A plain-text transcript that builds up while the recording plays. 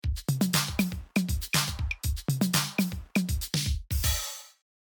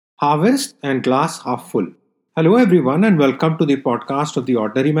Harvest and Glass Half Full. Hello, everyone, and welcome to the podcast of The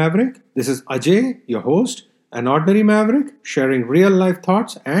Ordinary Maverick. This is Ajay, your host, an ordinary maverick sharing real life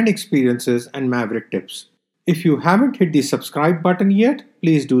thoughts and experiences and maverick tips. If you haven't hit the subscribe button yet,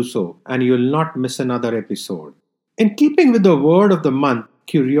 please do so, and you'll not miss another episode. In keeping with the word of the month,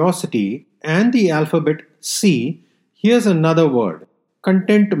 curiosity, and the alphabet C, here's another word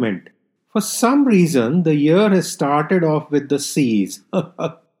contentment. For some reason, the year has started off with the C's.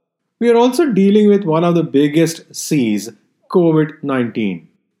 We are also dealing with one of the biggest C's, COVID 19.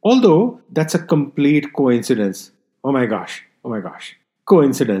 Although that's a complete coincidence. Oh my gosh.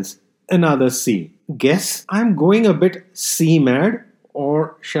 Coincidence. Another C. Guess I'm going a bit C mad,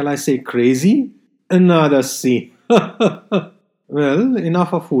 or shall I say crazy? Another C. Well,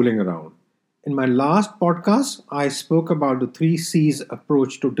 enough of fooling around. In my last podcast, I spoke about the 3C's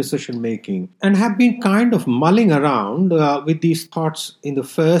approach to decision making and have been kind of mulling around with these thoughts in the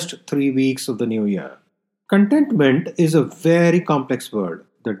first 3 weeks of the new year. Contentment is a very complex word.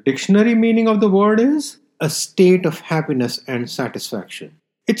 The dictionary meaning of the word is a state of happiness and satisfaction.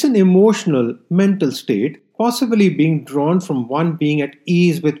 It's an emotional, mental state, possibly being drawn from one being at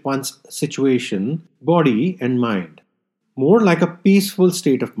ease with one's situation, body, and mind. More like a peaceful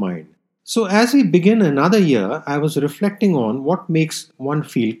state of mind. So, as we begin another year, I was reflecting on what makes one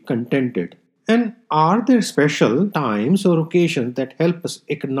feel contented. And are there special times or occasions that help us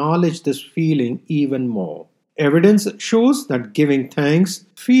acknowledge this feeling even more? Evidence shows that giving thanks,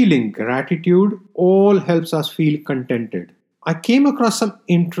 feeling gratitude, all helps us feel contented. I came across some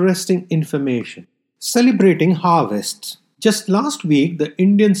interesting information. Celebrating harvests. Just last week, the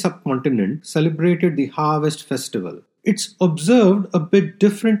Indian subcontinent celebrated the Harvest Festival. It's observed a bit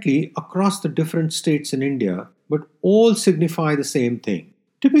differently across the different states in India, but all signify the same thing.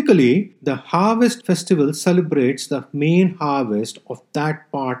 Typically, the harvest festival celebrates the main harvest of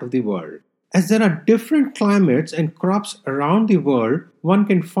that part of the world. As there are different climates and crops around the world, one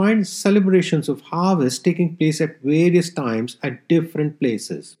can find celebrations of harvest taking place at various times at different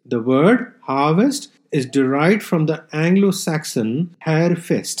places. The word harvest is derived from the Anglo-Saxon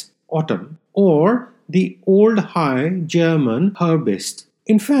Herbst, autumn, or the Old High German Herbst.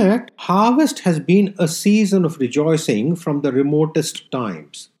 In fact, harvest has been a season of rejoicing from the remotest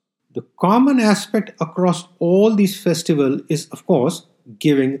times. The common aspect across all these festivals is, of course,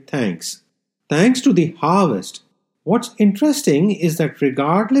 giving thanks. Thanks to the harvest. What's interesting is that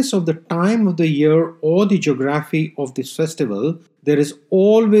regardless of the time of the year or the geography of this festival, there is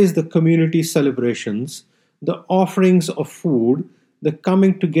always the community celebrations, the offerings of food, the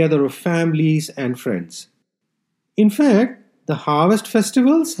coming together of families and friends. In fact, the harvest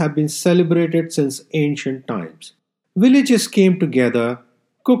festivals have been celebrated since ancient times. Villages came together,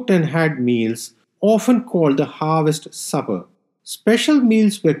 cooked and had meals, often called the harvest supper. Special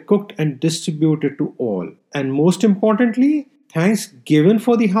meals were cooked and distributed to all. And most importantly, thanks given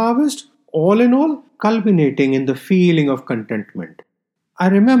for the harvest, all in all, culminating in the feeling of contentment. I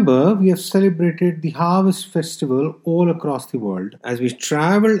remember we have celebrated the Harvest Festival all across the world as we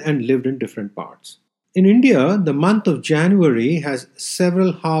traveled and lived in different parts. In India, the month of January has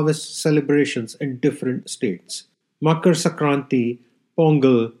several harvest celebrations in different states. Makar Sankranti,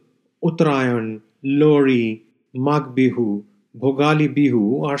 Pongal, Uttarayan, Lohri, Magh Bihu, Bhogali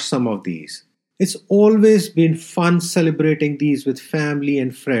Bihu are some of these. It's always been fun celebrating these with family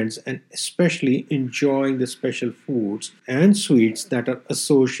and friends and especially enjoying the special foods and sweets that are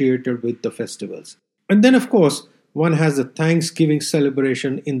associated with the festivals. And then, of course, one has the Thanksgiving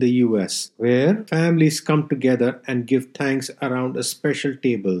celebration in the US, where families come together and give thanks around a special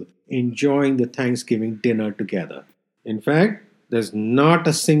table, enjoying the Thanksgiving dinner together. In fact, there's not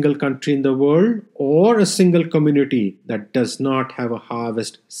a single country in the world or a single community that does not have a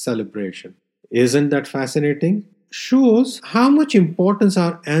harvest celebration. Isn't that fascinating? Shows how much importance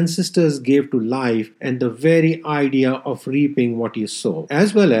our ancestors gave to life and the very idea of reaping what you sow,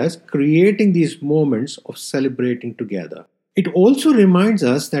 as well as creating these moments of celebrating together. It also reminds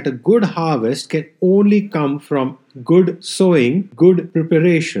us that a good harvest can only come from good sowing, good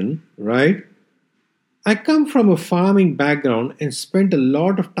preparation, right? I come from a farming background and spent a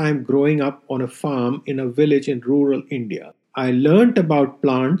lot of time growing up on a farm in a village in rural India. I learned about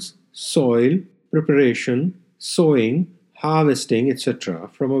plants, soil, preparation, sowing, harvesting, etc.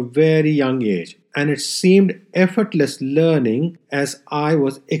 from a very young age, and it seemed effortless learning as I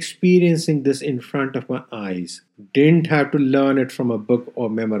was experiencing this in front of my eyes. Didn't have to learn it from a book or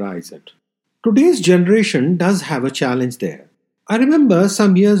memorize it. Today's generation does have a challenge there. I remember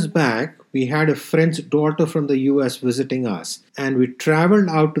some years back, we had a friend's daughter from the US visiting us, and we traveled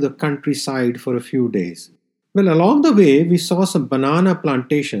out to the countryside for a few days. Well, along the way, we saw some banana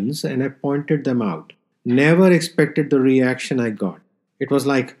plantations and I pointed them out. Never expected the reaction I got. It was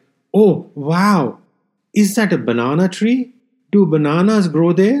like, oh, wow, is that a banana tree? Do bananas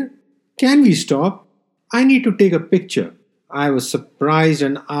grow there? Can we stop? I need to take a picture. I was surprised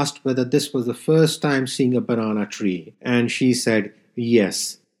and asked whether this was the first time seeing a banana tree, and she said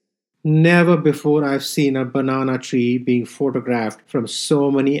yes. Never before I've seen a banana tree being photographed from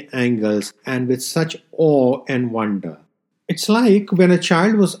so many angles and with such awe and wonder. It's like when a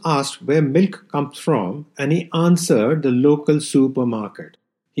child was asked where milk comes from and he answered the local supermarket.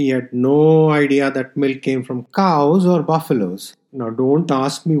 He had no idea that milk came from cows or buffaloes. Now, don't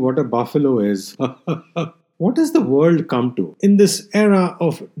ask me what a buffalo is. What has the world come to? In this era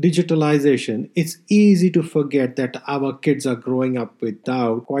of digitalization, it's easy to forget that our kids are growing up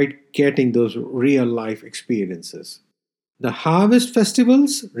without quite getting those real life experiences. The harvest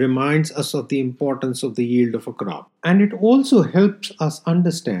festivals reminds us of the importance of the yield of a crop, and it also helps us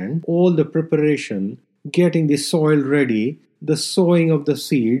understand all the preparation, getting the soil ready, the sowing of the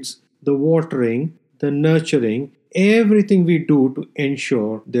seeds, the watering, the nurturing, everything we do to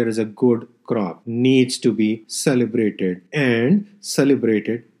ensure there is a good crop needs to be celebrated and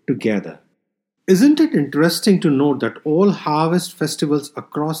celebrated together. Isn't it interesting to note that all harvest festivals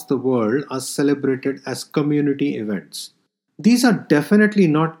across the world are celebrated as community events? These are definitely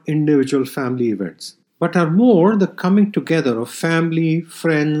not individual family events, but are more the coming together of family,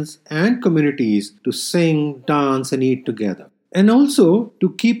 friends, and communities to sing, dance, and eat together, and also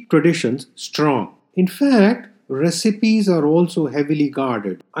to keep traditions strong. In fact, recipes are also heavily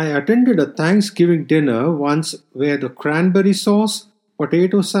guarded. I attended a Thanksgiving dinner once where the cranberry sauce,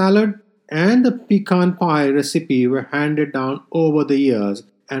 potato salad, and the pecan pie recipe were handed down over the years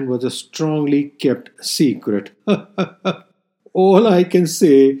and was a strongly kept secret. All I can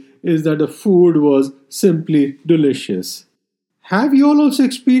say is that the food was simply delicious. Have you all also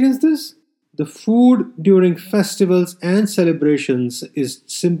experienced this? The food during festivals and celebrations is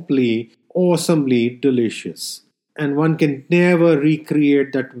simply awesomely delicious, and one can never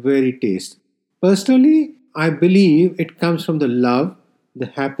recreate that very taste. Personally, I believe it comes from the love, the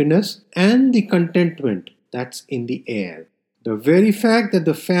happiness, and the contentment that's in the air. The very fact that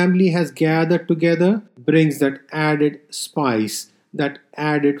the family has gathered together brings that added spice, that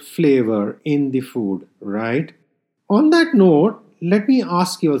added flavor in the food, right? On that note, let me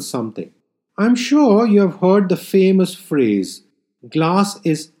ask you all something. I'm sure you have heard the famous phrase, glass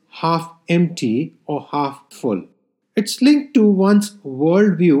is half empty or half full. It's linked to one's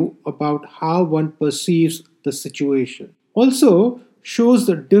worldview about how one perceives the situation. Also, shows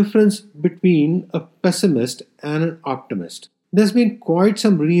the difference between a pessimist and an optimist. There's been quite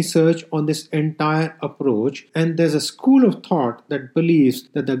some research on this entire approach, and there's a school of thought that believes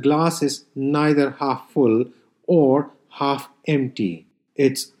that the glass is neither half full or half empty.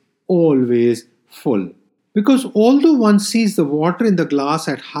 It's always full. Because although one sees the water in the glass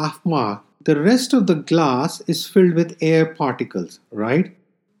at half mark, the rest of the glass is filled with air particles, right?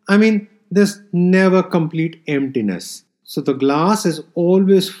 I mean, there's never complete emptiness. So the glass is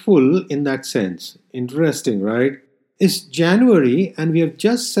always full in that sense. Interesting, right? It's January and we have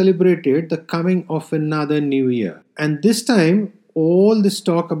just celebrated the coming of another new year. And this time, all this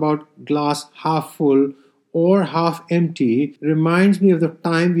talk about glass half full or half empty reminds me of the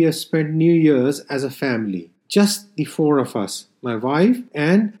time we have spent New Year's as a family. Just the four of us, my wife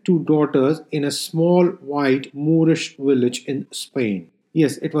and two daughters in a small white Moorish village in Spain.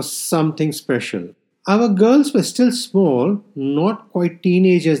 Yes, it was something special. Our girls were still small, not quite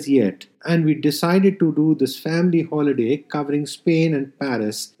teenagers yet, and we decided to do this family holiday covering Spain and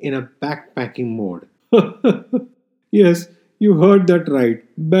Paris in a backpacking mode. Yes, you heard that right,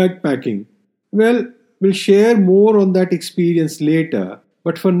 backpacking. Well, we'll share more on that experience later,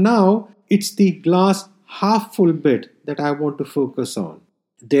 but for now, it's the glass half full bit that I want to focus on.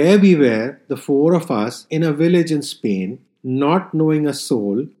 There we were, the four of us, in a village in Spain, not knowing a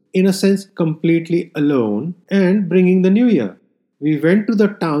soul, in a sense completely alone, and bringing the new year. We went to the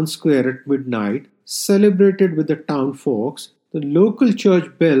town square at midnight, celebrated with the town folks. The local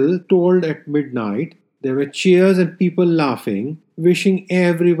church bell tolled at midnight. There were cheers and people laughing, wishing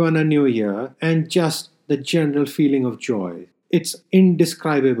everyone a new year, and just the general feeling of joy. It's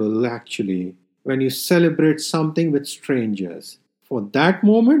indescribable, actually, when you celebrate something with strangers. For that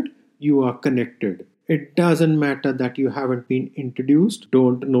moment, you are connected. It doesn't matter that you haven't been introduced,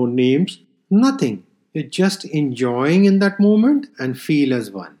 don't know names, nothing. You're just enjoying in that moment and feel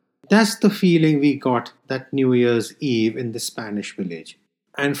as one. That's the feeling we got that New Year's Eve in the Spanish village.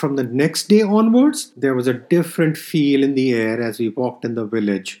 And from the next day onwards, there was a different feel in the air as we walked in the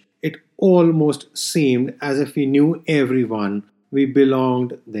village. It almost seemed as if we knew everyone. We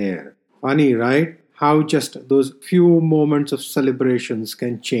belonged there. Funny, right? How just those few moments of celebrations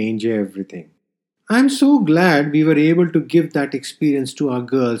can change everything. I'm so glad we were able to give that experience to our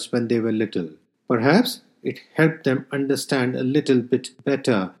girls when they were little. Perhaps it helped them understand a little bit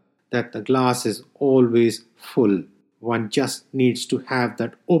better that the glass is always full. One just needs to have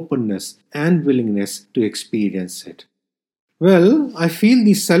that openness and willingness to experience it. Well, I feel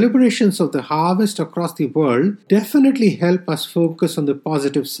these celebrations of the harvest across the world definitely help us focus on the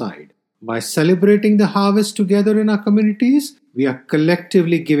positive side. By celebrating the harvest together in our communities, we are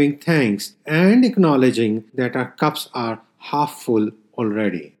collectively giving thanks and acknowledging that our cups are half full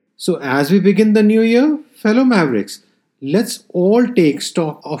already. So, as we begin the new year, fellow Mavericks, let's all take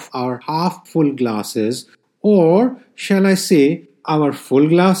stock of our half full glasses, or shall I say, our full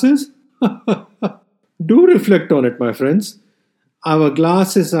glasses? Do reflect on it, my friends. Our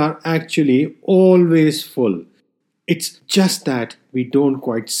glasses are actually always full. It's just that we don't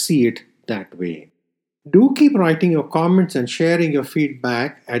quite see it that way. Do keep writing your comments and sharing your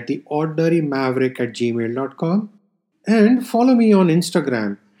feedback at theordinarymaverick@gmail.com, and follow me on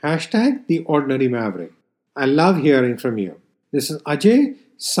Instagram, #theordinarymaverick. I love hearing from you. This is Ajay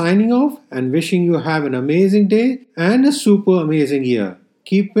signing off and wishing you have an amazing day and a super amazing year.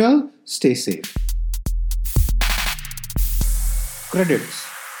 Keep well, stay safe. Credits.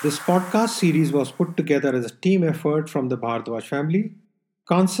 This podcast series was put together as a team effort from the Bhardwaj family.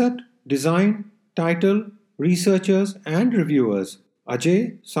 Concept, design, title, researchers and reviewers: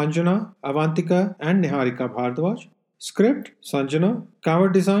 Ajay, Sanjana, Avantika and Niharika Bhardwaj. Script, Sanjana. Cover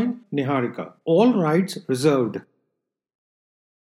design, Niharika. All rights reserved.